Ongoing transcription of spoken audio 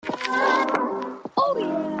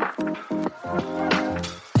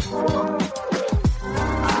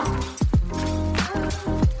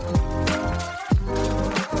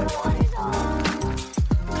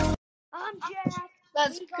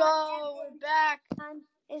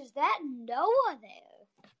that Noah there.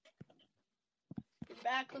 We're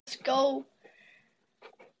back. Let's go.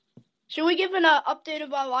 Should we give an update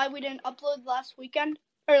about why we didn't upload last week? Good.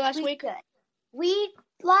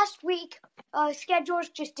 Last week, schedules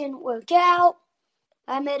just didn't work out.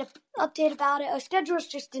 I made an update about it. Our schedules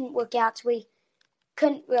just didn't work out, so we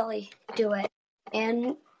couldn't really do it.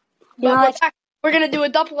 And we're back. We're gonna do a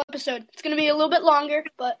double episode. It's gonna be a little bit longer,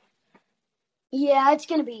 but yeah, it's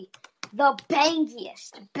gonna be the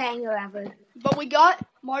bangiest banger ever. But we got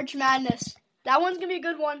March Madness. That one's gonna be a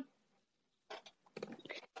good one.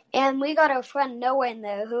 And we got our friend Noah in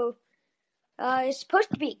there, who is supposed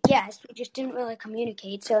to be a guest. We just didn't really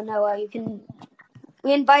communicate. So Noah,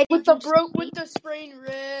 we invited with the sprained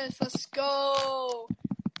wrist. Let's go.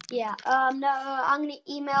 Yeah. Noah, I'm gonna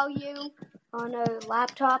email you on our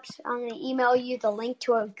laptops. I'm gonna email you the link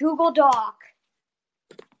to a Google Doc.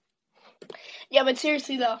 Yeah, but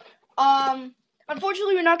seriously though,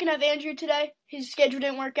 unfortunately we're not gonna have Andrew today. His schedule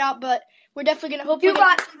didn't work out, but we're definitely gonna hopefully.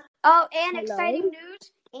 And exciting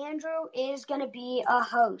news. Andrew is going to be a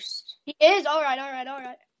host. He is? All right.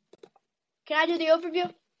 Can I do the overview?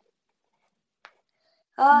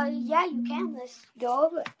 Yeah, you can. Let's go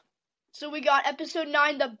over it. So we got episode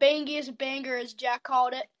 9, the bangiest banger, as Jack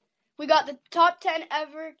called it. We got the top 10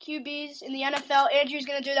 ever QBs in the NFL. Andrew's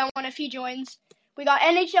going to do that one if he joins. We got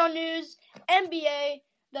NHL news, NBA,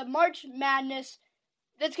 the March Madness.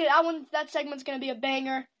 That segment's going to be a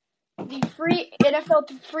banger. The free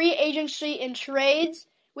NFL free agency and trades.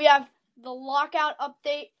 We have the lockout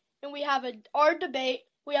update, and we have our debate.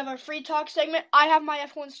 We have our free talk segment. I have my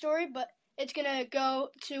F1 story, but it's gonna go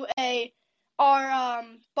to our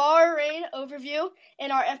Bahrain overview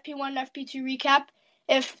and our FP1 and FP2 recap.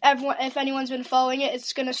 If anyone's been following it,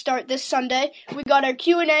 it's gonna start this Sunday. We got our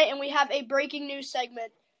Q&A, and we have a breaking news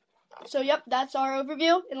segment. So yep, that's our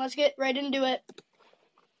overview, and let's get right into it.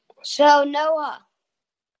 So Noah,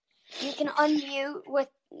 you can unmute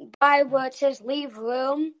by where it says leave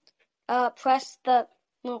room. Press the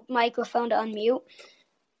microphone to unmute.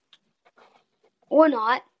 Or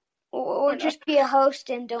not. Or just be a host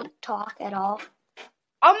and don't talk at all.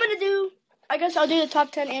 I guess I'll do the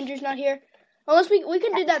top 10. Andrew's not here. Unless we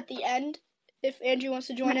can do that at the end if Andrew wants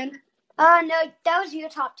to join in. No, that was your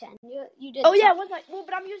top 10. You did. Oh yeah,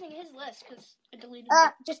 but I'm using his list because I deleted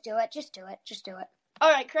it. Just do it. All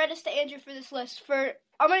right, credits to Andrew for this list.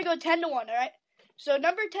 I'm gonna go 10 to 1. All right. So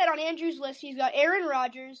number 10 on Andrew's list, he's got Aaron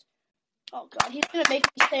Rodgers. Oh God, he's gonna make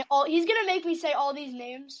me say all these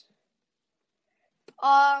names.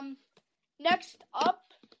 Next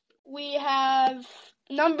up we have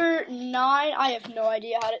number 9. I have no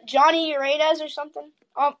idea Johnny Reyes or something.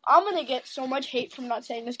 I'm gonna get so much hate from not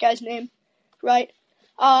saying this guy's name right.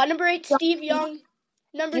 Number 8, Steve Young.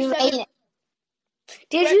 Number 7.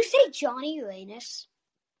 Did you say Johnny Reyes?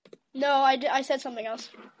 No, I said something else.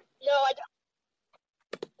 No, I don't.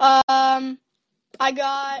 I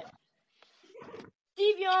got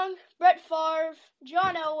Steve Young, Brett Favre,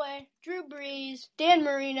 John Elway, Drew Brees, Dan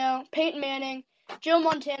Marino, Peyton Manning, Joe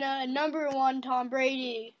Montana, and number 1, Tom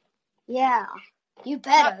Brady. Yeah, you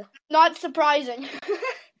better. Not surprising.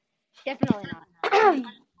 Definitely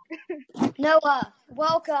not. Noah,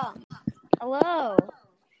 welcome. Hello.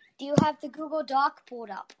 Do you have the Google Doc pulled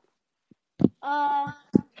up?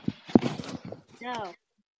 No.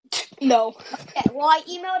 No. Okay, well, I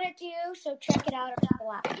emailed it to you, so check it out on the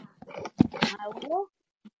laptop. I will.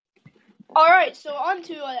 All right, so on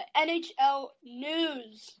to NHL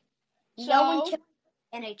news. No one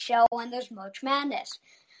can NHL when there's March Madness.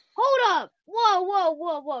 Hold up!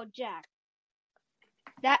 Whoa, Jack.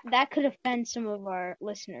 That could offend some of our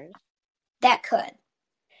listeners. That could.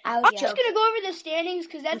 I'm just gonna go over the standings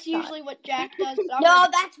because that's usually what Jack does. No,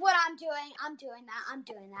 that's what I'm doing. I'm doing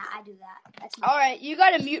that. I do that. All right, you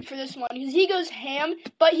gotta mute for this one because he goes ham,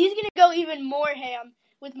 but he's gonna go even more ham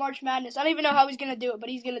with March Madness. I don't even know how he's gonna do it, but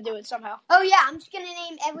he's gonna do it somehow. Oh yeah, I'm just gonna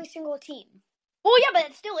name every single team. Well, yeah, but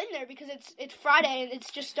it's still in there because it's Friday and it's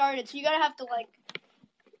just started, so you gotta have to like.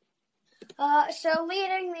 So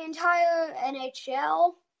leading the entire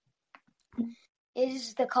NHL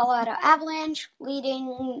is the Colorado Avalanche,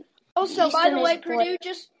 leading. Also, by the way, Purdue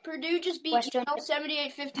just beat Yale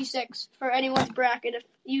 78-56 for anyone's bracket. If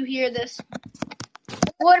you hear this,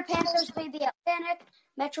 the Florida Panthers lead the Atlantic.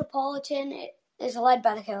 Metropolitan is led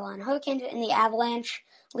by the Carolina Hurricanes, and the Avalanche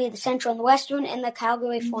lead the Central and the Western, and the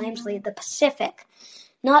Calgary Flames lead the Pacific.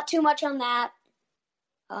 Not too much on that.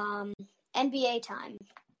 NBA time.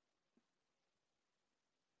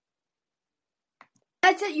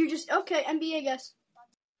 That's it. You're just okay. NBA, I guess.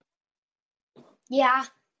 Yeah,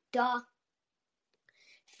 duh.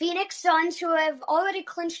 Phoenix Suns, who have already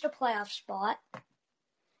clinched a playoff spot,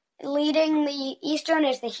 Leading the Eastern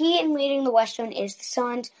is the Heat, and leading the Western is the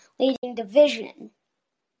Suns. Leading division,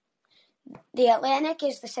 the Atlantic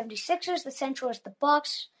is the 76ers, the Central is the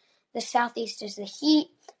Bucks, the Southeast is the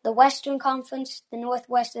Heat, the Western Conference, the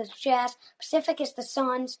Northwest is Jazz, Pacific is the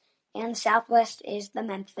Suns, and the Southwest is the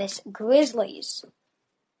Memphis Grizzlies.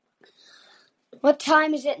 What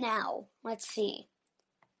time is it now? Let's see.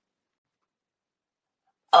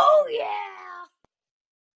 Oh, yeah!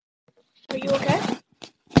 Are you okay?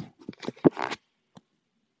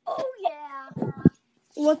 Oh, yeah!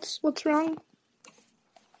 What's wrong?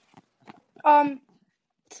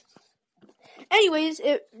 Anyways,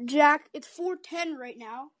 Jack, it's 4:10 right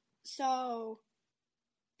now, so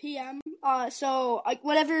p.m. So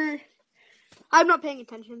whatever. I'm not paying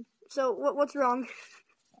attention. So what's wrong?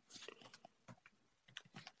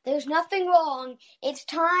 There's nothing wrong. It's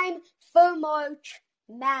time for March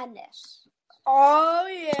Madness. Oh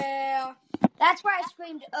yeah. That's why I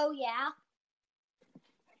screamed, oh yeah.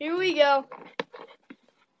 Here we go.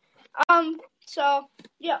 So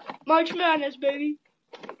yeah, March Madness, baby.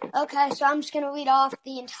 Okay, so I'm just gonna read off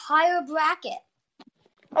the entire bracket.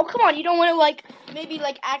 Oh come on, you don't want to maybe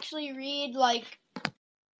actually read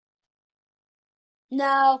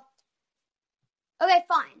No. Okay,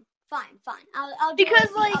 fine. I'll do because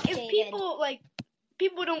it if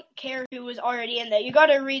people don't care who was already in there. You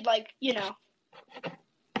gotta read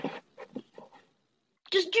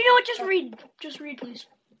Just read. Just read, please.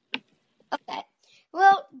 Okay.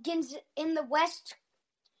 Well, in the West,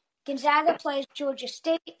 Gonzaga plays Georgia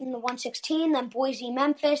State in the 116, then Boise,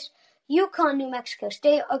 Memphis, UConn, New Mexico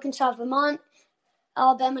State, Arkansas, Vermont,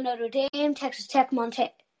 Alabama, Notre Dame, Texas Tech,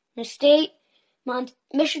 Montana State,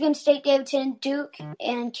 Michigan State, Davidson, Duke,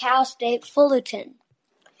 and Cal State, Fullerton.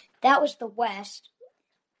 That was the West.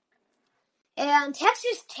 And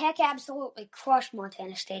Texas Tech absolutely crushed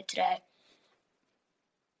Montana State today.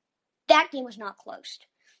 That game was not close.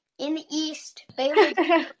 In the East, Baylor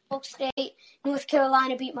beat Oak State, North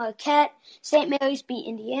Carolina beat Marquette, St. Mary's beat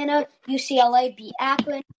Indiana, UCLA beat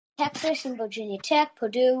Akron, Texas and Virginia Tech,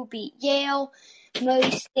 Purdue beat Yale,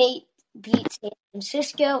 Murray State beat San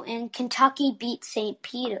Francisco, and Kentucky beat St.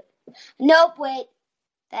 Peter. Nope, wait.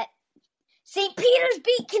 St. Peter's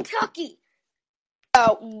beat Kentucky.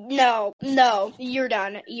 Oh, no, you're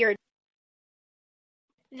done.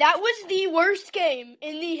 That was the worst game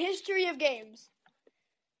in the history of games.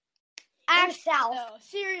 In the South. No,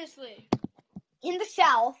 seriously. In the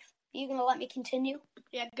South. Are you going to let me continue?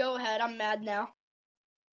 Yeah, go ahead. I'm mad now.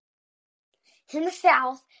 In the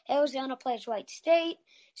South, Arizona plays Wright State,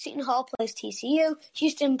 Seton Hall plays TCU,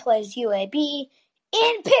 Houston plays UAB,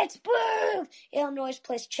 in Pittsburgh! Illinois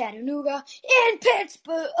plays Chattanooga, in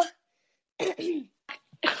Pittsburgh!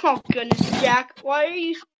 Oh, goodness, Jack. Why are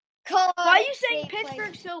you saying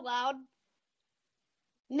Pittsburgh so loud?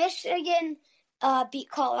 Michigan beat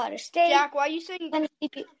Colorado State. Jack, why are you saying...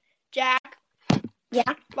 Jack?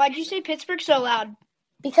 Yeah? Why'd you say Pittsburgh so loud?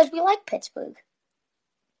 Because we like Pittsburgh.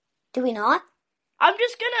 Do we not? I'm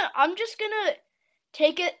just gonna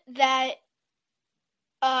take it that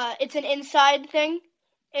it's an inside thing,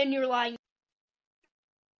 and you're lying.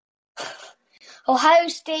 Ohio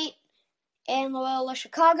State and Loyola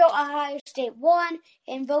Chicago. Ohio State won,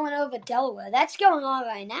 and Villanova, Delaware. That's going on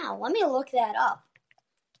right now. Let me look that up.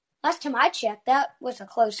 Last time I checked, that was a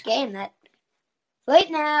close game.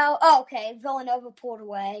 Right now, okay, Villanova pulled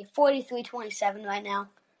away, 43-27 right now.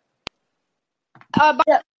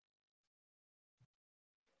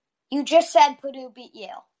 You just said Purdue beat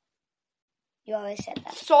Yale. You already said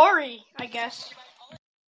that. Sorry, I guess.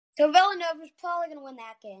 So Villanova's probably going to win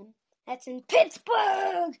that game. That's in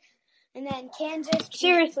Pittsburgh! And then Kansas.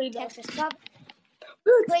 Seriously, Texas Cup.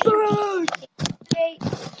 Pittsburgh!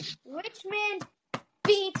 Richmond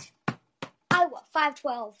beat Iowa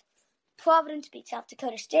 5-12. Providence beat South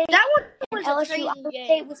Dakota State. That one was LSU, a crazy Iowa game.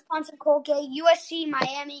 State, Wisconsin, Colgate, USC,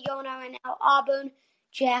 Miami going on right now. Auburn,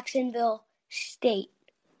 Jacksonville State.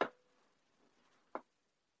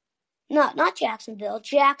 No, not Jacksonville.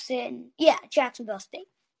 Jacksonville State.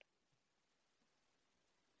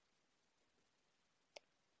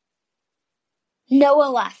 Noah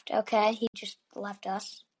left, okay? He just left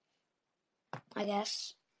us, I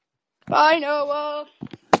guess. Bye, Noah.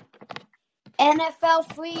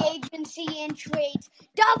 NFL free agency and trades.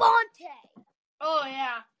 Davante! Oh,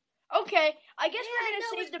 yeah. Okay, I guess we're going to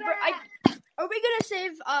save Are we going to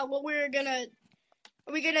save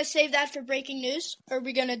Are we going to save that for breaking news? Or are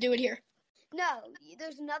we going to do it here? No,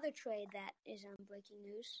 there's another trade that is on breaking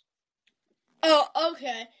news. Oh,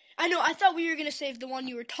 okay. I know, I thought we were going to save the one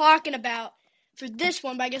you were talking about for this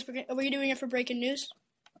one, but I guess are we doing it for breaking news?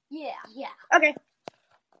 Yeah. Okay.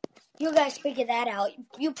 You guys figure that out.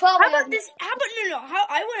 You How probably about this? How about no?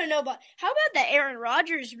 I want to know about how about the Aaron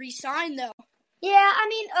Rodgers re-sign though? Yeah, I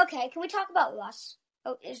mean, okay. Can we talk about Russ?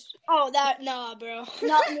 Nah, bro.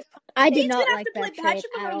 Not in the I did He's not gonna have like to play that trade Patrick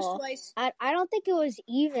at Mahomes all. twice. I don't think it was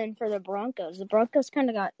even for the Broncos. The Broncos kind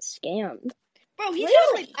of got scammed. Bro, he's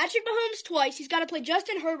Really? gonna play Patrick Mahomes twice. He's got to play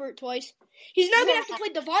Justin Herbert twice. He's now gonna have to play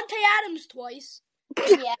Devontae Adams twice.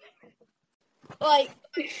 Yeah, Like,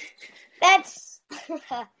 that's.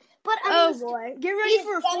 But I mean, boy, get ready he's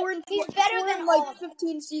for a better- 4 and he's 4, better 4 than and, like all of them.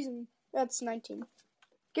 15 season. That's 19.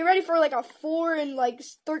 Get ready for like a 4 and like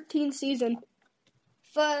 13 season.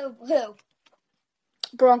 for who?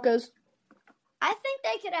 Broncos. I think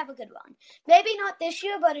they could have a good run. Maybe not this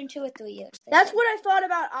year, but in 2 or 3 years. That's what I thought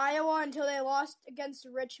about Iowa until they lost against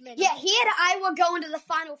Richmond. Yeah, he had Iowa going to the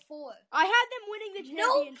Final Four. I had them winning the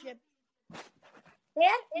championship.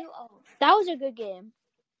 Yeah, That was a good game.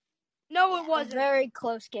 No, it A wasn't. very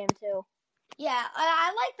close game too. yeah.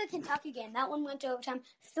 I like the Kentucky game. That one went to overtime.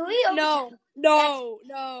 3 overtime. No.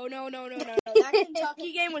 That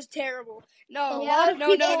Kentucky game was terrible. No. A lot of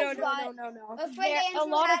people No. A friend A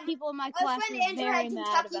Andrew lot had, of people in my a class friend were Andrew very had mad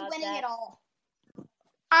Kentucky about winning that. it all.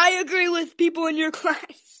 I agree with people in your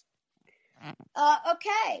class.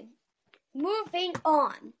 Okay. Moving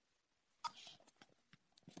on.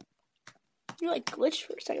 You like glitched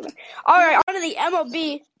for a second there. All right, on to the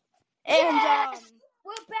MLB. And Yes!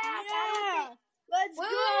 We're back. yeah, let's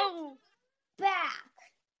go. Back.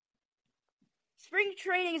 Spring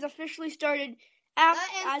training is officially started And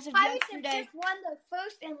as of Pirates have yesterday. just won the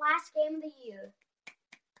first and last game of the year.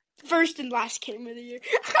 First and last game of the year.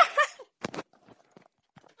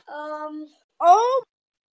 Oh.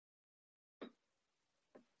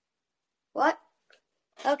 What?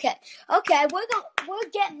 Okay. We're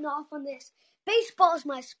getting off on this. Baseball is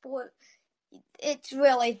my sport. It's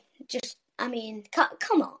really just. I mean,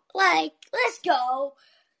 come on, like, let's go.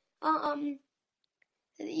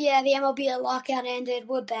 Yeah, the MLB lockout ended.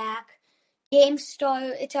 We're back. Games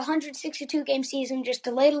start. It's a 162 game season, just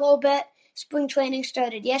delayed a little bit. Spring training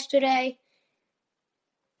started yesterday.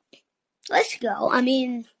 Let's go. I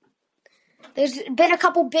mean, there's been a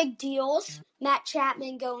couple big deals. Matt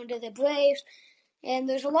Chapman going to the Braves. And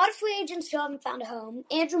there's a lot of free agents who haven't found a home.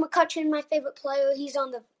 Andrew McCutchen, my favorite player, he's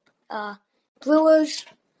on the Brewers.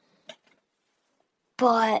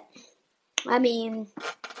 But, I mean,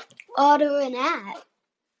 other than that,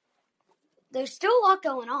 there's still a lot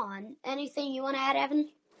going on. Anything you want to add, Evan?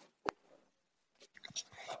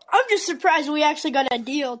 I'm just surprised we actually got a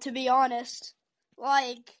deal, to be honest.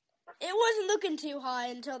 Like, it wasn't looking too high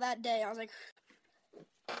until that day. I was like,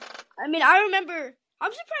 I mean, I remember.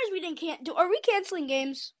 I'm surprised we didn't are we canceling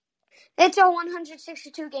games? It's a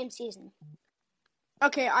 162 game season.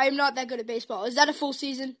 Okay, I am not that good at baseball. Is that a full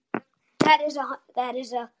season? That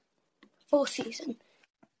is a full season.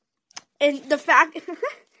 And the fact,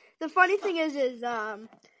 the funny thing is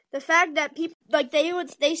the fact that people like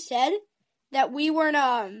they said that we weren't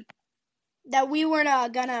gonna have we're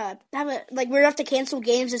gonna have to cancel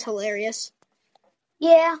games is hilarious.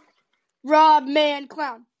 Yeah. Rob man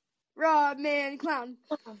clown. Okay.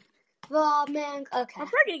 Man. Okay. I'm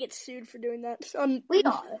probably gonna get sued for doing that We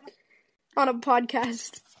are. on a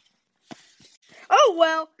podcast. Oh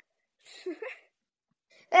well.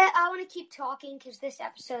 I want to keep talking because this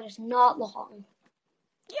episode is not long.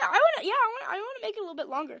 Yeah, I want to make it a little bit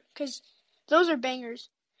longer because those are bangers.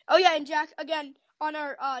 Oh yeah, and Jack again on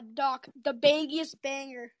our doc, the bangiest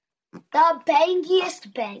banger. The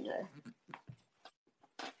bangiest banger.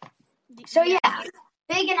 So yeah,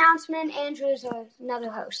 big announcement. Andrew's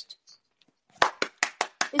another host.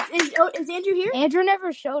 Is Andrew here? Andrew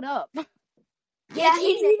never showed up. Yeah,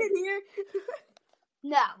 he's even here.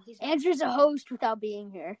 No, he's not. Andrew's a host without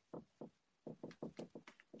being here.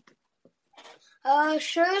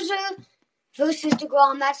 Scherzer versus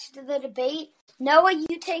DeGrom. That's the debate. Noah,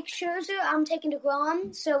 you take Scherzer. I'm taking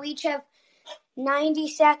DeGrom. So we each have 90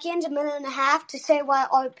 seconds, a minute and a half, to say why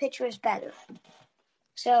our pitcher is better.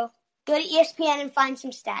 So go to ESPN and find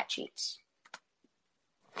some stat sheets.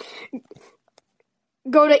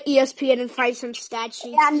 Go to ESPN and find some stat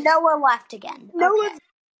sheets. Yeah, Noah left again. Noah.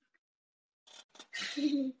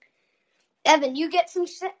 Okay. Evan, you get some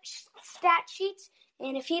stat sheets,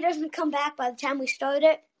 and if he doesn't come back by the time we start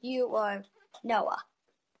it, you are Noah.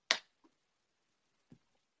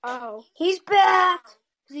 Oh. He's back.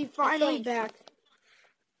 Is he finally back?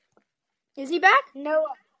 Is he back? Noah.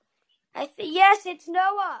 Yes, it's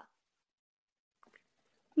Noah.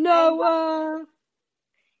 Noah.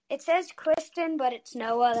 It says Kristen, but it's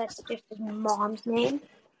Noah. That's just his mom's name.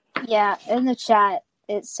 Yeah, in the chat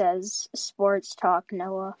it says Sports Talk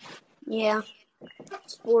Noah. Yeah.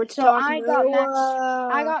 Sports So talk. I got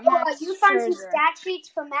Max You found some Scherzer. stat sheets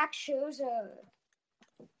for Max Scherzer.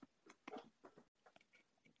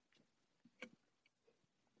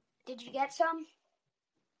 Did you get some?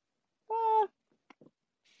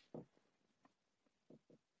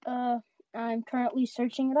 I'm currently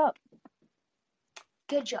searching it up.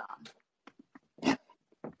 Good job.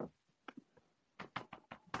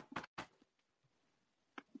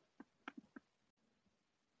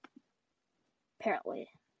 Apparently.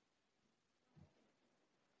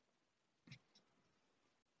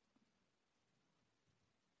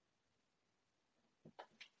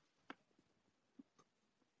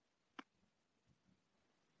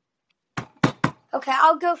 Okay,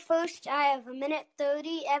 I'll go first. I have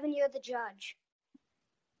 1:30. Evan, you're the judge.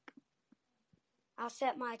 I'll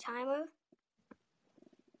set my timer.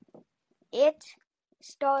 It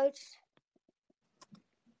starts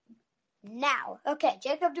now. Okay,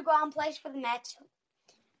 Jacob deGrom plays for the Mets.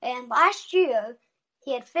 And last year,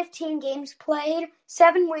 he had 15 games played,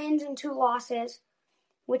 7 wins and 2 losses,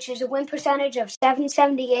 which is a win percentage of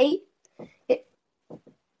 .778.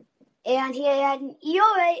 And he had an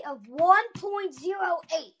ERA of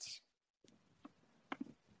 1.08.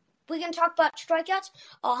 We can talk about strikeouts.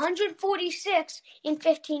 146 in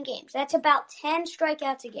 15 games. That's about 10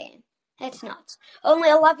 strikeouts a game. That's nuts. Only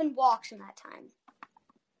 11 walks in that time.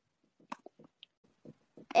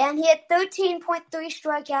 And he had 13.3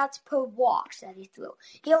 strikeouts per walks that he threw.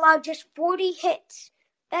 He allowed just 40 hits.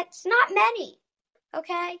 That's not many,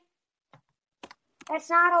 okay? That's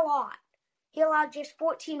not a lot. He allowed just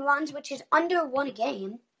 14 runs, which is under 1 a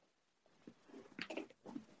game.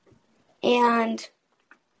 And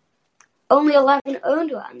only 11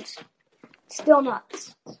 earned runs. Still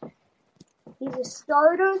nuts. He's a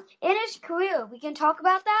starter in his career. We can talk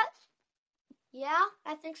about that? Yeah,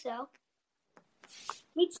 I think so.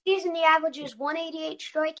 Each season he averages 188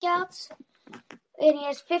 strikeouts, and he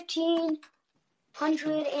has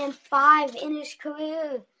 1,505 in his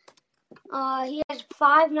career. He has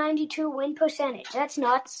 .592 win percentage. That's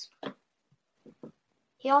nuts.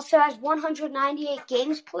 He also has 198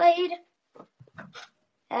 games played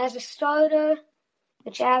as a starter,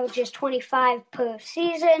 which averages 25 per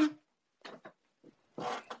season.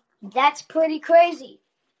 That's pretty crazy.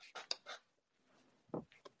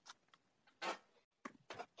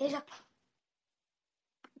 Can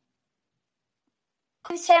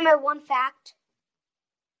I say my one fact?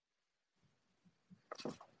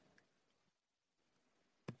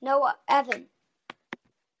 No, Evan.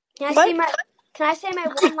 Can I say my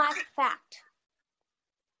one last fact?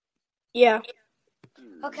 Yeah.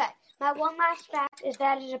 Okay. My one last fact is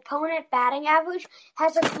that his opponent batting average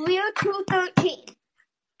has a clear .213.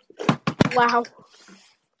 Wow.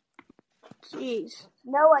 Jeez.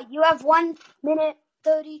 Noah, you have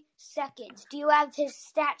 1:30. Do you have his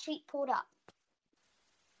stat sheet pulled up?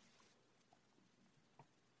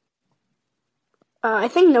 I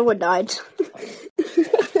think Noah died.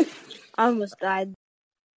 I almost died.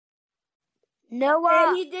 Noah.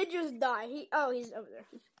 And he did just die. He's over there.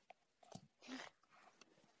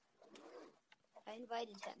 I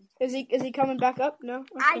invited him. Is he coming back up? No?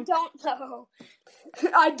 Okay. I don't know.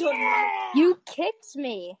 I don't know. You kicked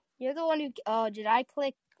me. You're the one who... Oh, did I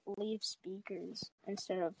click leave speakers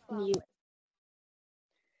instead of mute?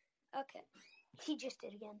 Okay. He just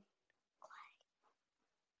did again.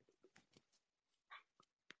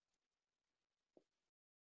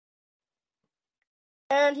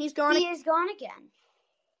 And he's gone. He is gone again.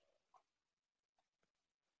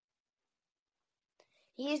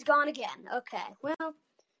 He is gone again. Okay. Well,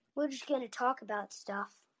 we're just going to talk about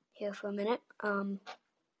stuff here for a minute.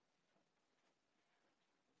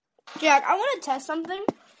 Jack, I want to test something.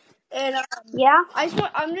 And Yeah? I'm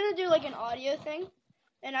going to do like an audio thing.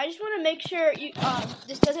 And I just want to make sure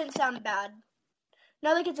this doesn't sound bad.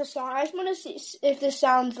 Not like it's a song. I just want to see if this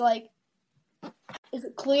sounds like, is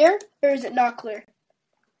it clear or is it not clear?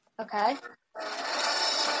 Okay.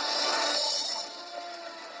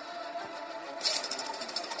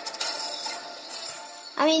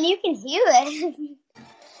 I mean, you can hear it.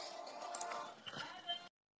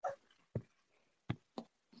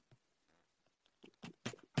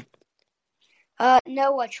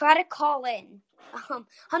 Noah, try to call in.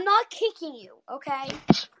 I'm not kicking you, okay?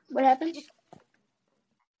 What happened?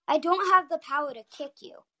 I don't have the power to kick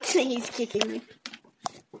you. He's kicking me.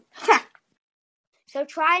 So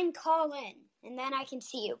try and call in, and then I can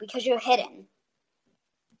see you because you're hidden.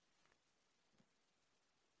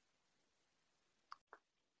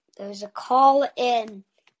 There's a call in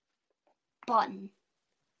button.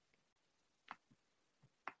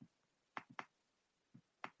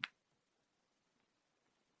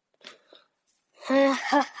 Yeah,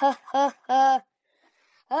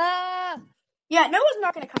 Noah's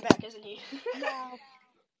not going to come back, isn't he? No.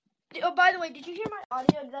 Oh, by the way, did you hear my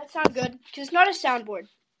audio? Did that sound good? Because it's not a soundboard.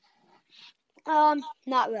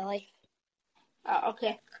 Not really. Oh,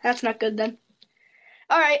 okay. That's not good then.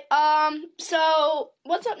 All right. So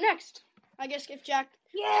what's up next? I guess if Jack.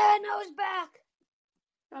 Yeah, Noah's back.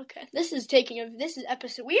 Okay. This is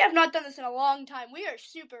episode. We have not done this in a long time. We are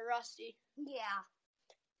super rusty. Yeah.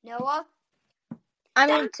 Noah? I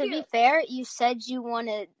mean, Thank to you. be fair, you said you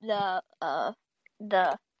wanted the I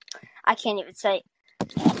can't even say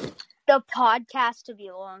the podcast to be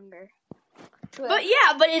longer. True. But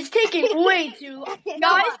yeah, but it's taking way too long.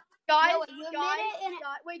 Guys, Noah, you admit it in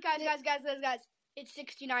wait, guys. It's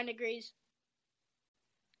 69 degrees.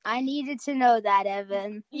 I needed to know that,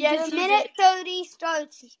 Evan. Yes, the minute 30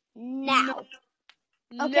 starts now.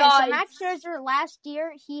 Okay, Nice. so Max Scherzer last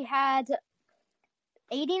year, he had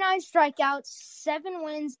 89 strikeouts, 7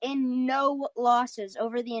 wins, and no losses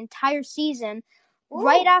over the entire season. Ooh.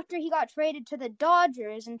 Right after he got traded to the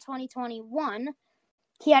Dodgers in 2021,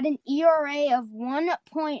 he had an ERA of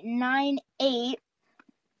 1.98.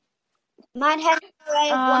 Mine has an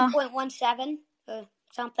ERA of 1.17 or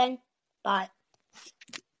something, but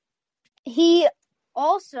He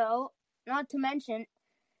also, not to mention,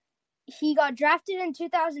 he got drafted in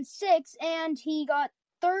 2006 and he got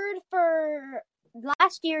third for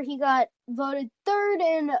last year. He got voted third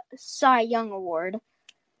in Cy Young Award.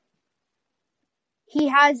 He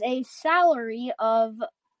has a salary of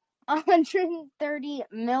 $130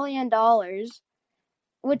 million,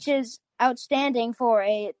 which is outstanding for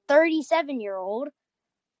a 37-year-old.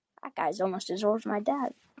 That guy's almost as old as my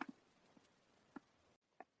dad.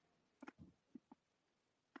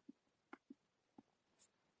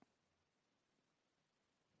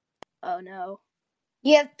 Oh no.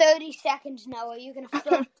 you have 30 seconds, Noah. You can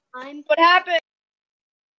fill time. What happened?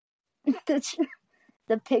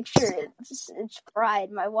 The picture, it's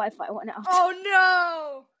fried. My Wi-Fi went out. Oh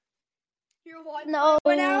no! Your Wi-Fi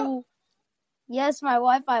went out? Yes, my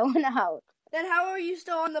Wi-Fi went out. Then how are you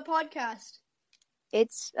still on the podcast?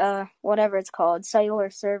 It's, whatever it's called, cellular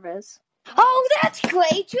service. Oh, that's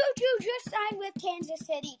great. Juju just signed with Kansas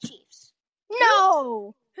City Chiefs.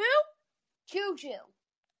 No! Who? Juju.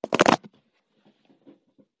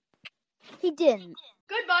 He didn't.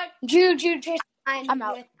 Goodbye. Juju just signed I'm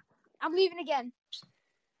out. with... I'm leaving again.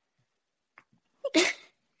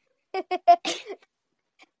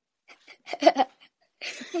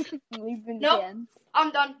 I'm leaving Nope. again.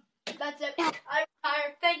 I'm done. That's it. I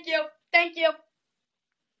retire. Thank you.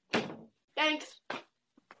 Thanks.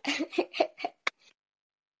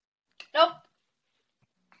 Nope.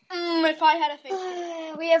 If I had a face.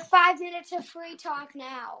 We have 5 minutes of free talk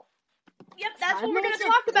now. Yep, that's 5 what we're going minutes to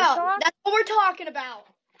of talk free about. talk? That's what we're talking about.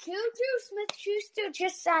 Juju Smith-Schuster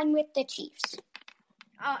just signed with the Chiefs.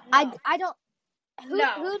 No. I don't. No.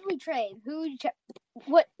 Who'd we trade?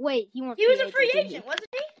 What? Wait, he went. He was a free didn't agent, wasn't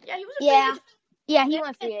he? Yeah, he was a Yeah. free agent. Yeah, he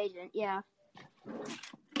went free agent. Yeah.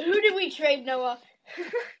 Who did we trade, Noah?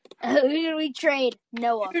 Who did we trade?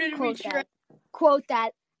 Noah. Who did we Quote trade? that. Quote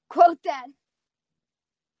that. Quote that.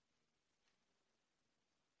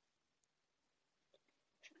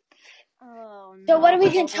 Oh no. So what are we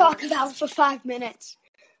going to talk about for 5 minutes?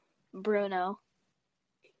 Bruno.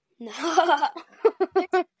 No. Sports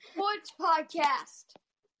podcast.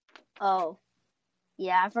 Oh.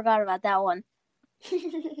 Yeah, I forgot about that one.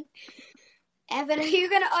 Evan, are you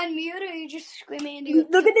going to unmute or are you just screaming into your...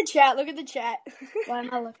 Look at the chat. Why am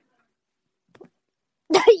I looking?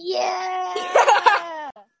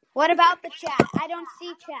 Yeah! What about the chat? I don't see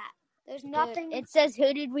chat. There's nothing. It says,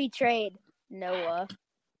 who did we trade? Noah.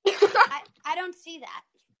 I don't see that.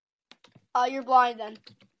 Oh, you're blind then.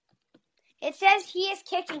 It says he is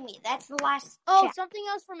kicking me. That's the last Oh, chat. something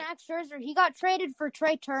else for Max Scherzer. He got traded for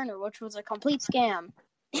Trey Turner, which was a complete scam.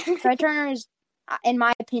 Trey Turner is, in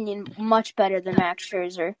my opinion, much better than Max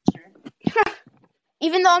Scherzer.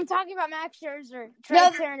 Even though I'm talking about Max Scherzer, Trey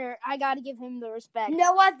Turner, I gotta give him the respect. You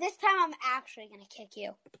know what? This time I'm actually going to kick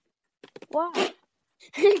you. Why?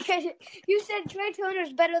 Because you said Trey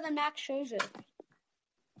Turner's better than Max Scherzer.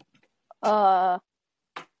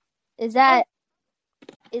 Is that,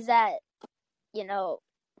 you know,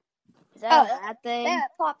 is that a bad thing?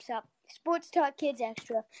 That pops up. Sports Talk Kids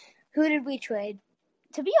Extra. Who did we trade?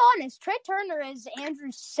 To be honest, Trey Turner is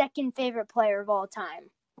Andrew's second favorite player of all time.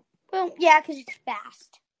 Well, yeah, because he's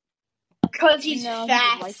fast. Because he's No,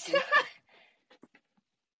 fast.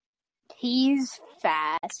 He's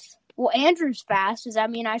fast. Well, Andrew's fast. Does that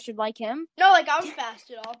mean I should like him? No, like I'm fast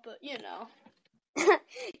at all, but you know. You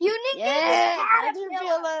nicknamed Yeah, him Caterpillar.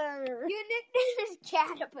 Caterpillar. You nicknamed him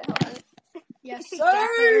Caterpillar. Yes,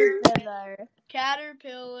 sir. Caterpillar.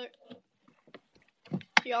 Caterpillar.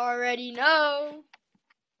 You already know.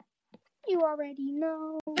 You already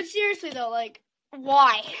know. But seriously though, like,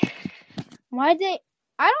 why? Why they?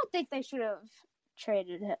 I don't think they should have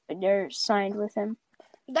traded him or signed with him.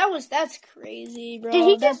 That's crazy, bro. Did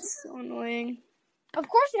he That's so annoying. Of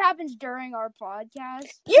course, it happens during our podcast.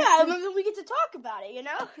 Yeah, and then we get to talk about it, you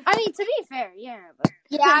know? I mean, to be fair, yeah. But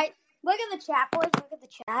Yeah, look at the chat, boys. Look at the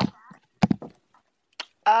chat.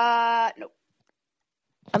 Nope.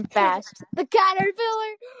 I'm fast. The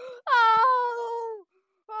Caterpillar.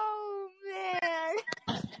 Oh man.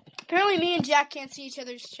 Apparently, me and Jack can't see each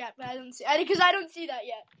other's chat, but I don't see that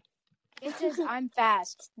yet. It says I'm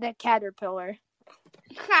fast. The Caterpillar.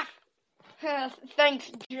 Thanks,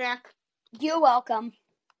 Jack. You're welcome.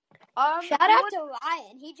 Shout out what- to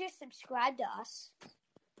Ryan. He just subscribed to us.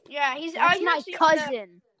 Yeah, he's That's you my see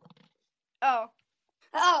cousin. Oh,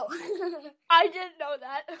 I didn't know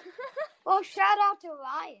that. Well, shout out to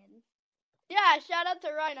Ryan. Yeah, shout out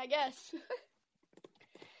to Ryan, I guess.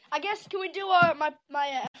 I guess, can we do my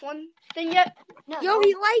F1 thing yet? No. Yo,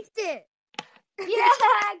 he liked it. Yeah,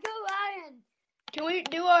 go Ryan. Can we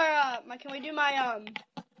do my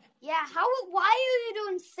Yeah, why are you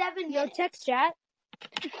doing 7 Yo, minutes? text chat.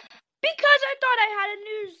 because I thought I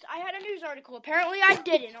had a news article. Apparently I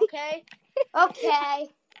didn't, okay? Okay,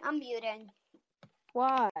 I'm muting.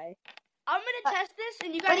 Why? I'm gonna test this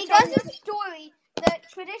and you When guys he tell does me. his story, the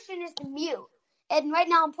tradition is to mute. And right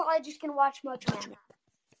now I'm probably just going to watch Mojo Man.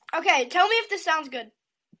 Okay, tell me if this sounds good.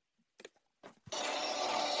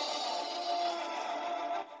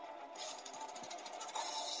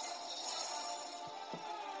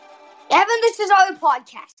 Evan, this is our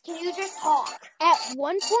podcast. Can you just talk? At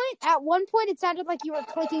one point, it sounded like you were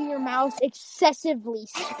clicking your mouse excessively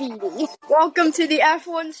speedy. Welcome to the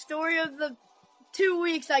F1 story of the 2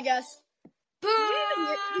 weeks, I guess. Did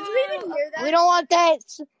you even hear that? We don't want that.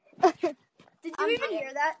 Did you even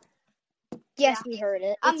hear that? Yes, we heard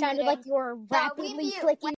it. I'm It sounded muted. like you were rapidly mute.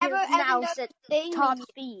 clicking your Whenever Evan mouse does at thing, top we mute.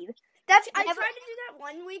 speed. I Whenever- tried to do that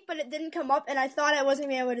 1 week, but it didn't come up, and I thought I wasn't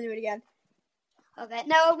going to be able to do it again. Okay,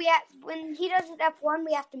 no, when he does it F1,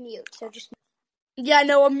 we have to mute. So just Yeah,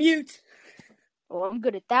 no, I'm mute. Oh, I'm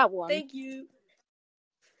good at that one. Thank you.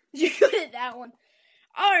 You're good at that one.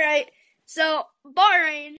 All right. So,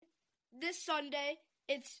 Bahrain, this Sunday,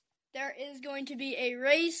 there is going to be a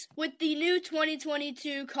race with the new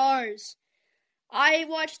 2022 cars. I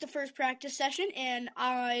watched the first practice session, and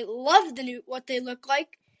I loved what they look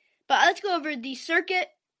like. But let's go over the circuit.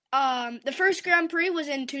 The first Grand Prix was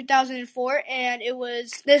in 2004, and it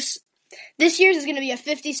was this year's is going to be a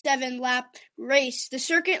 57-lap race. The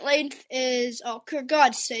circuit length is, oh, for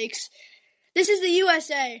God's sakes, this is the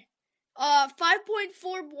USA.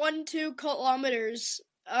 5.412 kilometers.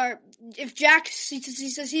 If Jack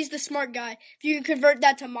says he's the smart guy, if you can convert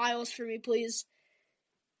that to miles for me, please.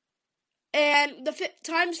 And the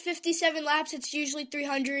times 57 laps, it's usually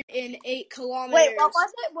 308 kilometers. wait, what was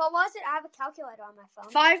it? What was it? I have a calculator on my phone.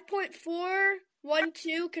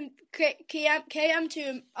 5.412 km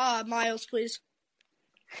to miles, please.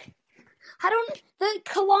 The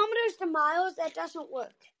kilometers to miles, that doesn't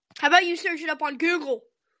work. How about you search it up on Google?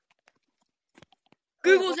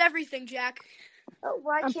 Google's everything, Jack. Oh,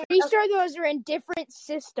 why I'm can't? pretty sure those are in different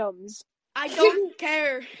systems. I don't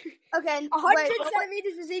care. Okay, 100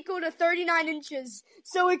 centimeters is equal to 39 inches,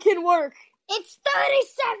 so it can work. It's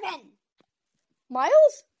 37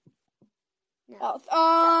 Miles? No.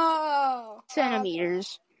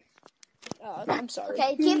 Centimeters. I'm sorry.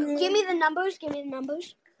 Okay, give me the numbers. Give me the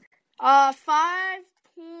numbers.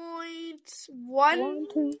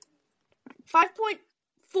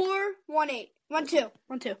 5.418. 12.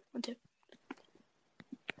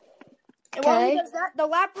 And while he does that, the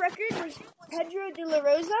lap record was Pedro de la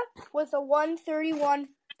Rosa with a 1:31.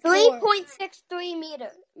 3.63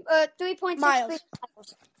 meters. 3.63 Miles.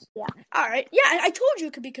 Yeah. All right. Yeah, I told you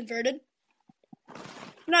it could be converted.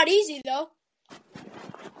 Not easy though.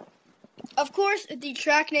 Of course, the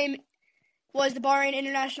track name was the Bahrain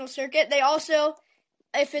International Circuit. They also,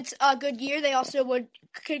 if it's a good year, they also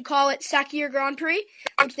could call it Sakir Grand Prix,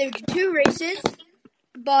 which they would do 2 races.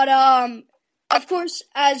 But of course,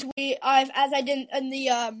 as I did in the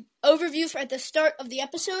overview at the start of the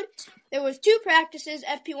episode, there was 2 practices,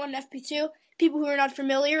 FP1 and FP2. People who are not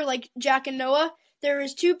familiar, like Jack and Noah, there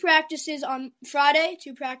was 2 practices on Friday,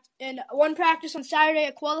 and 1 practice on Saturday,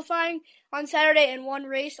 a qualifying on Saturday, and 1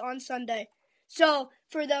 race on Sunday. So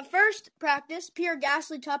for the first practice, Pierre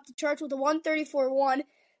Gasly topped the charts with a 1:34.1,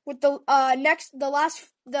 with the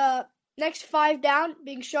next 5 down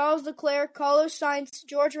being Charles Leclerc, Carlos Sainz,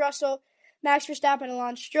 George Russell, Max Verstappen, and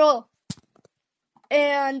Lance Stroll.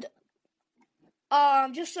 And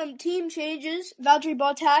just some team changes. Valtteri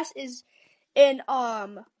Bottas is in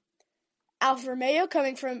Alfa Romeo,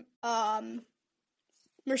 coming from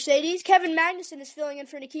Mercedes. Kevin Magnussen is filling in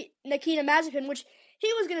for Nikita Mazepin, which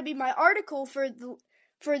he was going to be my article for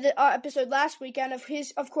the episode last weekend.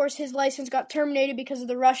 Of course, his license got terminated because of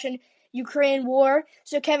the Russian-Ukraine war.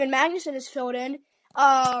 So Kevin Magnussen is filled in.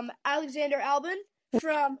 Alexander Albon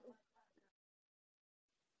from.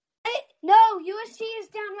 No, USC is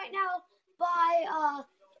down right now by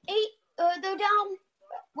 8. They're down.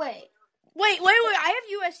 Wait. I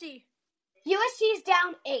have USC. USC is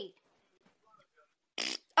down 8.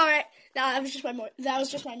 All right, that was just my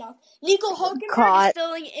mouth. Nico Hulkenberg is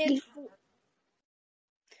filling in.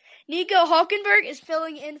 Nico Hulkenberg is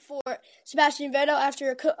filling in for Sebastian Vettel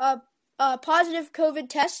after a positive COVID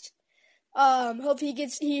test. Hope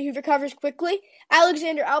he recovers quickly.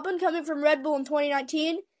 Alexander Albon, coming from Red Bull in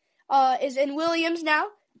 2019, is in Williams now,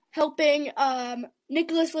 helping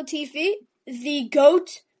Nicholas Latifi, the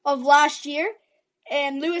GOAT of last year,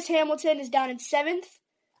 and Lewis Hamilton is down in 7th.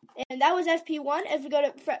 And that was FP1. As we go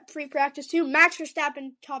to pre-practice 2, Max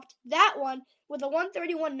Verstappen topped that one with a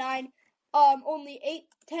 1:31.9. Only 8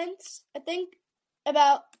 tenths, I think.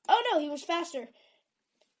 He was faster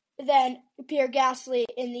than Pierre Gasly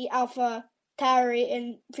in the Alpha Tauri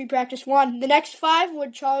in pre-practice 1. The next 5 were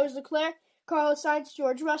Charles Leclerc, Carlos Sainz,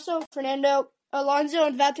 George Russell, Fernando Alonso,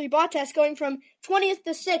 and Valtteri Bottas, going from 20th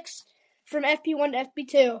to 6th from FP1 to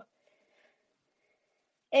FP2.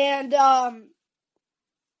 And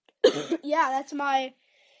yeah, that's my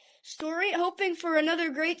story. Hoping for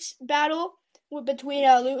another great battle between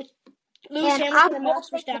Lewis Hamilton and Max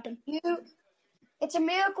Verstappen. It's a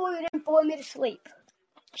miracle you didn't bore me to sleep.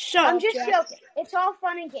 I'm just joking. It's all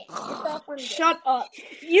fun and games. Shut up.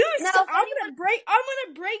 I'm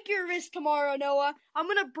gonna break your wrist tomorrow, Noah. I'm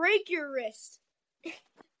gonna break your wrist.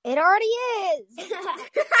 It already is.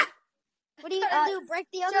 What are you gonna do? Break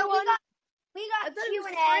the other one? We got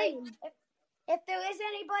Q&A. If there is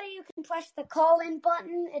anybody, you can press the call-in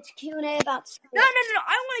button. It's Q&A about sports. No.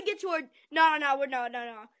 I want to get to our...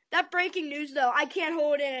 No. That breaking news, though, I can't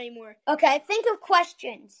hold it in anymore. Okay, think of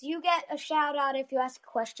questions. You get a shout-out if you ask a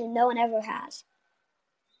question no one ever has.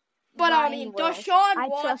 But, Ryan Deshaun Watson.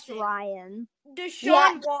 I trust Ryan.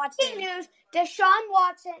 Deshaun Watson. Big news. Deshaun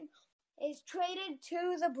Watson is traded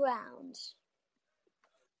to the Browns.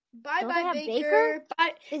 Bye-bye, Baker.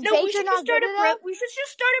 Bye. Is No, Baker we should not just start good enough? We should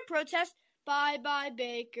just start a protest. Bye-bye,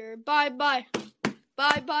 Baker. Bye-bye.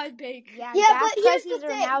 Bye-bye, Baker. Yeah, Yeah, gas but here's prices the are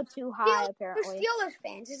thing. now too high, For apparently. Steelers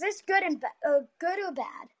fans, is this good or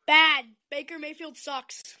bad? Bad. Baker Mayfield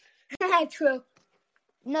sucks. True.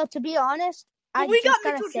 No, to be honest, I We just got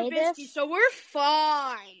gotta Mitchell say Trubisky, this. so we're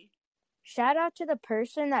fine. Shout out to the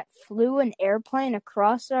person that flew an airplane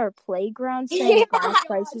across our playground saying gas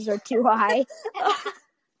prices are too high.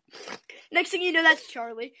 Next thing you know, that's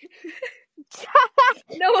Charlie.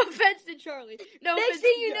 No offense to Charlie. Next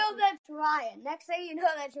thing you know, that's Ryan.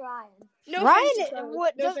 No Ryan, offense to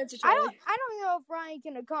Charlie. No offense to Charlie. I don't know if Ryan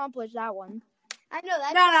can accomplish that one. I know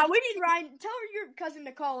that. No, we need Ryan. Tell your cousin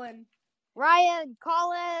to call in. Ryan,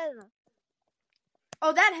 call in.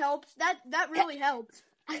 Oh, that helps. That really helps.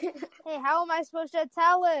 Hey, how am I supposed to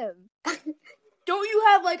tell him? Don't you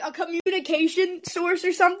have like a communication source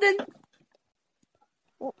or something?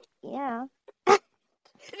 Yeah.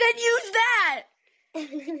 Then use that.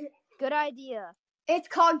 Good idea. It's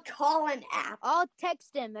called Call-in app. I'll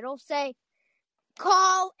text him. It'll say,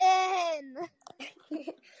 call in.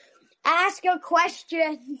 Ask a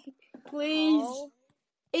question. Please. Call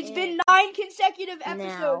It's in. been 9 consecutive Now.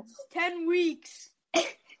 episodes. 10 weeks.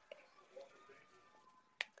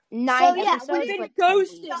 9 So, yeah, episodes. We've been but 10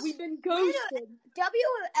 ghosted. weeks. We've been ghosted. W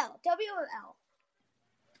or L? W or L?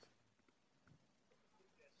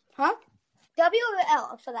 Huh? W or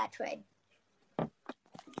L for that trade?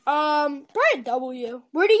 Probably a W.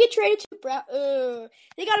 Where did he get traded to?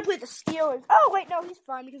 They gotta play the Steelers. Oh, wait, no, he's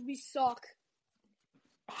fine because we suck.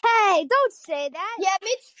 Hey, don't say that. Yeah,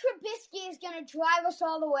 Mitch Trubisky is going to drive us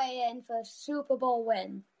all the way in for a Super Bowl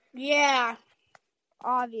win. Yeah.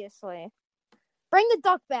 Obviously. Bring the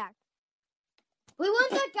duck back. We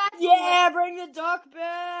want that guy. Yeah, bring the duck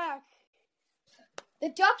back. The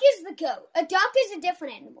duck is the goat. A duck is a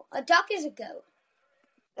different animal. A duck is a goat.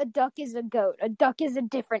 A duck is a goat. A duck is a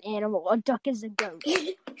different animal. A duck is a goat. Ooh,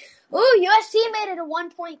 USC made it a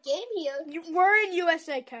 1-point game here. We're in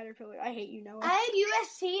USA, Caterpillar. I hate you, Noah. I had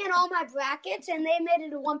USC in all my brackets, and they made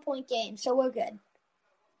it a 1-point game, so we're good.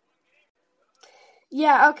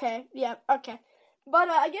 Yeah, okay. But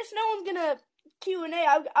I guess no one's gonna Q&A.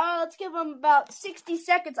 Let's give them about 60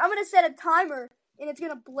 seconds. I'm gonna set a timer, and it's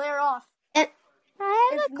gonna blare off. I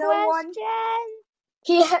have If a no one- question.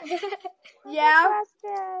 Yeah. Yeah.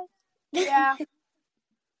 Question. Yeah.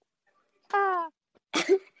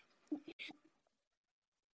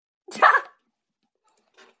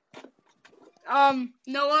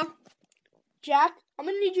 Noah, Jack, I'm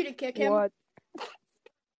gonna need you to kick him. What?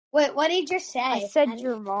 Wait, what did you just say? I said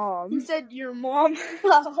your mom. You said your mom.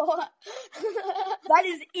 Oh. That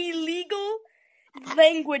is illegal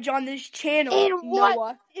language on this channel, In what?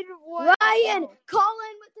 Noah. In what? Ryan, call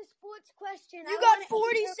in with the sports question. You I got wanna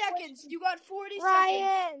 40 hear your seconds. question. You got 40 seconds.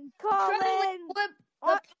 Ryan, call Triple in. flip the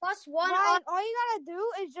What? plus one Ryan, on. all you gotta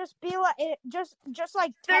do is just be like, just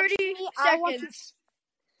like text 30 me. I want you. seconds.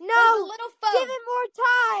 There's a No, little phone. give it more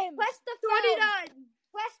time. Press the phone. 29.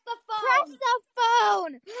 Press the phone. Press the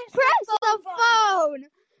phone. Press the phone.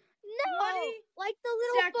 No, 20 like the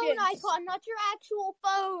little phone seconds. icon, not your actual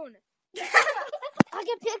phone. I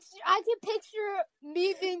can picture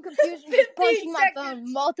me being confused and just 15 punching my seconds.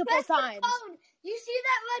 phone multiple Press the times. phone. You see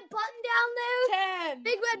that red button down there? 10.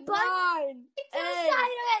 Big red button. 9. To the 8.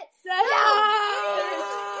 side of it. 7.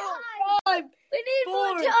 5. We need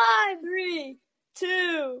more 4, time. 3.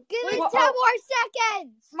 2. Give me 10 What- more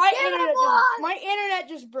seconds. My Give it internet, one. my internet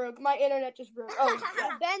just broke. My internet just broke. Oh,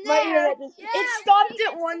 yeah. Been My there. internet just. Yeah, It we stopped need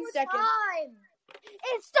at 1 more second. time.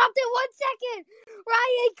 It stopped at 1 second.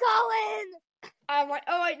 Ryan, call in. I'm like,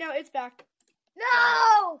 oh wait, no, it's back.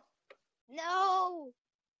 No. No.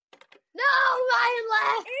 No, Ryan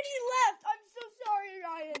left. And he left. I'm so sorry,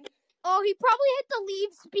 Ryan. Oh, he probably hit the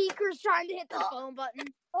leave speakers trying to hit the phone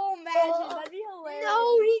button. Oh, imagine. That'd be hilarious.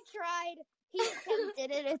 No, he tried. He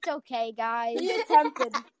attempted it. It's okay, guys. He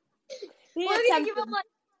attempted. He We're gonna attempted. give him like.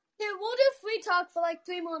 Here, we'll do free talk for like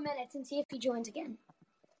 3 more minutes and see if he joins again.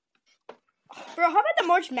 Bro, how about the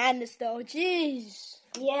March Madness though? Jeez.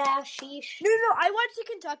 Yeah, sheesh. No. I watched the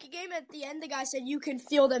Kentucky game. At the end, the guy said, "You can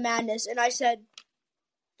feel the madness," and I said,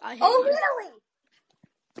 "I hate Oh, you." really?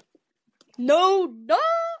 No.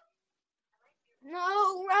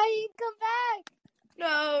 No, Ryan, come back.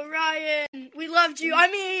 No, Ryan. We loved you. I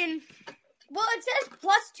mean, Well, it says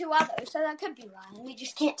plus 2 others, so that could be Ryan. We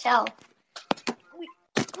just can't tell.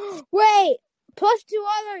 Wait, plus 2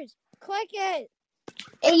 others. Click it.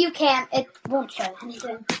 Hey, you can't. It won't show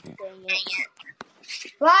anything. Dang it.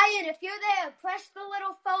 Ryan, if you're there, press the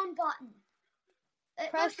little phone button. It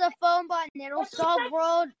Press the phone button. It'll looks solve like-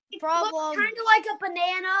 world looks problems. kind of like a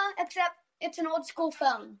banana, except it's an old school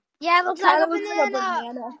phone. Yeah, it looks like kinda a looks like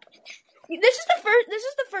banana. This is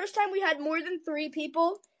the first time we had more than 3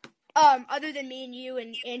 people, other than me and you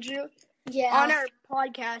and Andrew, Yeah. on our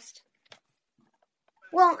podcast.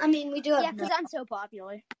 Well, I mean, we do have. Yeah, because I'm so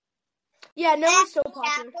popular. Yeah, no one's so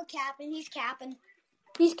popular. We're capping. He's capping.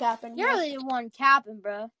 He's capping. You're yeah. the one capping,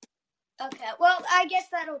 bro. Okay. Well, I guess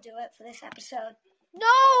that'll do it for this episode.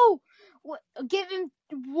 No! Give him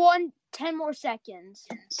 10 more seconds.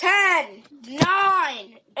 10, 9, 8,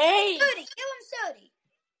 30. Give him 30.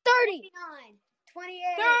 30. 29.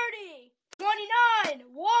 28. 30, 29,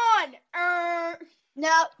 1.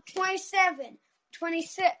 No, 27.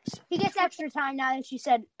 26. He gets extra time now that you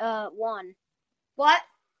said 1. What?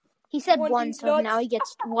 He said One 1, these so nuts. now he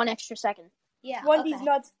gets 1 extra second. Yeah. One of okay. these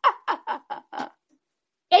nuts.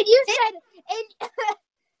 And you said, and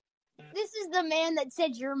this is the man that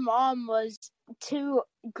said your mom was too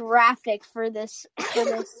graphic for this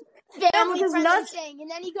family because friendly nuts- thing, and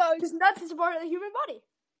then he goes, Because nuts is a part of the human body.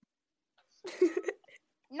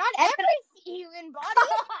 not every human body.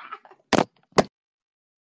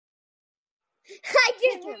 I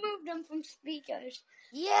just removed him from speakers.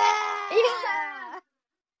 Yeah. Yeah.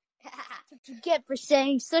 What you get for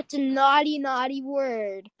saying such a naughty Oh,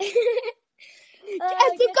 word. Jack.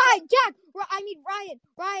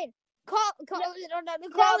 Ryan. Call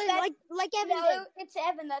in like Evan did. No, it's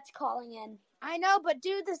Evan that's calling in. I know, but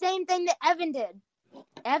do the same thing that Evan did.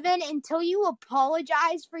 Evan, until you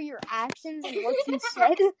apologize for your actions and what you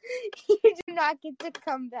said, you do not get to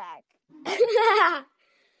come back.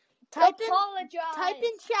 Type Apologize.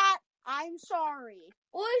 in chat, I'm sorry.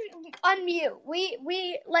 Or unmute.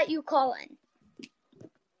 We let you call in.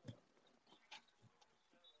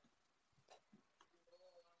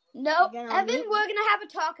 Nope. You're gonna Evan, unmute? we're gonna have a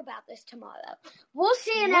talk about this tomorrow. We'll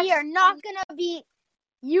see in We are not gonna be.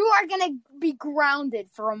 You are gonna be grounded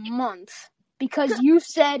for a month because you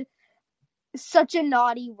said such a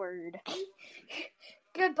naughty word.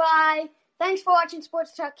 Goodbye. Thanks for watching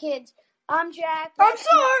Sports Talk Kids. I'm Jack. I'm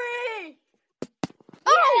sorry!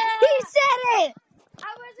 Oh, he said it.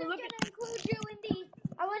 I wasn't gonna include you in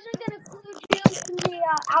the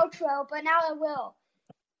outro, but now I will.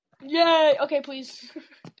 Yay! Okay, please.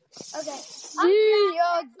 Okay. See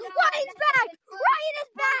ya. Ryan's back. Ryan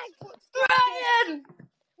is back. Ryan!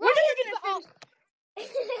 When are you gonna finish?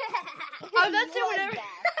 Oh, that's it. was Whenever.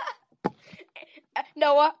 back.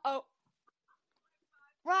 Noah. Oh.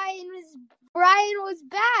 Ryan was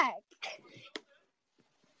back.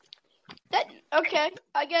 Okay.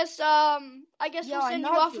 I guess we'll send you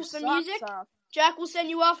off for some music. Jack will send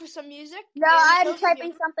you off for some music. No, I'm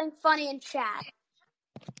typing something funny in chat.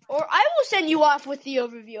 Or I will send you off with the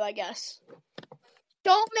overview, I guess.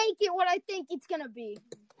 Don't make it what I think it's gonna be.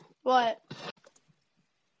 What?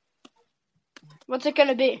 What's it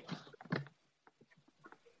gonna be?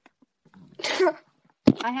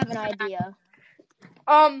 I have an idea.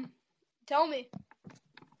 Tell me.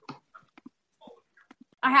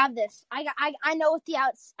 I have this. I know what the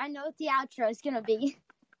outro is gonna be.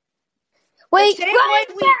 Wait,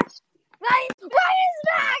 Ryan's back! Ryan's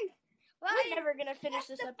back! We're never gonna finish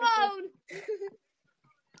this episode. Phone.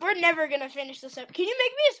 We're never gonna finish this episode. Can you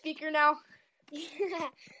make me a speaker now?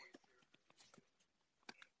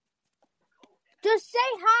 Just say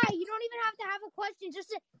hi. You don't even have to have a question. Just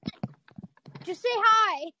say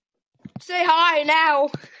hi. Say hi now.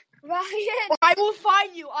 Ryan. I will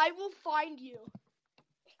find you. I will find you.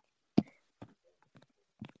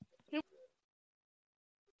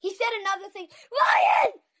 He said another thing.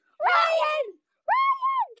 Ryan!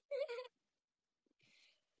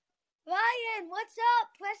 Ryan, what's up?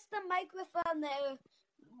 Press the microphone there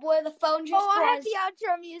where the phone just was. I have the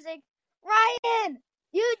outro music. Ryan,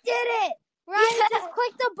 you did it. Ryan, just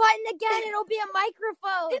click the button again. It'll be a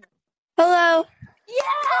microphone. Hello.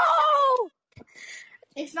 Yeah!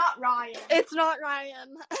 It's not Ryan. It's not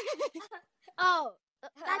Ryan. Oh.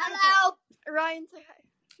 Hello. Ryan, say hi.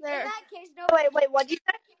 In There. that case, no. Wait, what'd you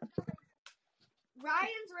say?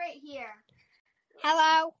 Ryan's right here.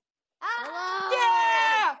 Hello. Hello.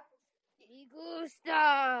 Yeah! Me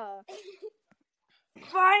gusta.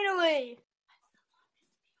 Finally.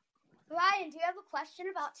 Ryan, do you have a question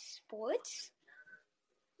about sports?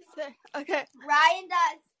 Okay. Ryan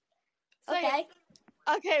does. Say Okay.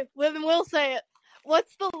 Okay, we'll say it.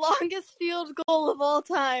 What's the longest field goal of all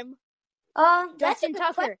time? That's Justin a good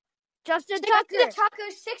Tucker. Justin Justin Tucker. Tucker,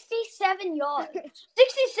 67 yards. 66.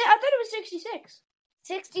 I thought it was 66.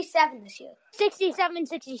 67 this year. 67,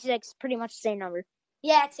 66. Pretty much the same number.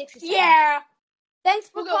 Yeah, it's 67. Yeah. Thanks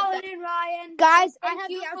for We'll go with calling that. in, Ryan. Guys, I Thank have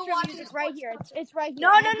you the for outro watching music Sports right here. Talk. It's right here. No.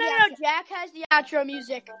 I have the outro. Jack has the outro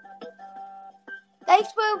music.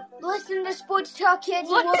 Thanks for listening to Sports Talk Kids,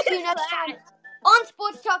 and we'll see you next time on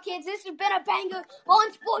Sports Talk Kids. This has been a banger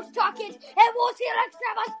on Sports Talk Kids, and we'll see you next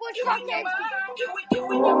time on Sports Talk Kids.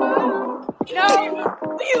 No.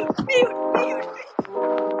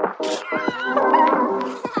 Mute.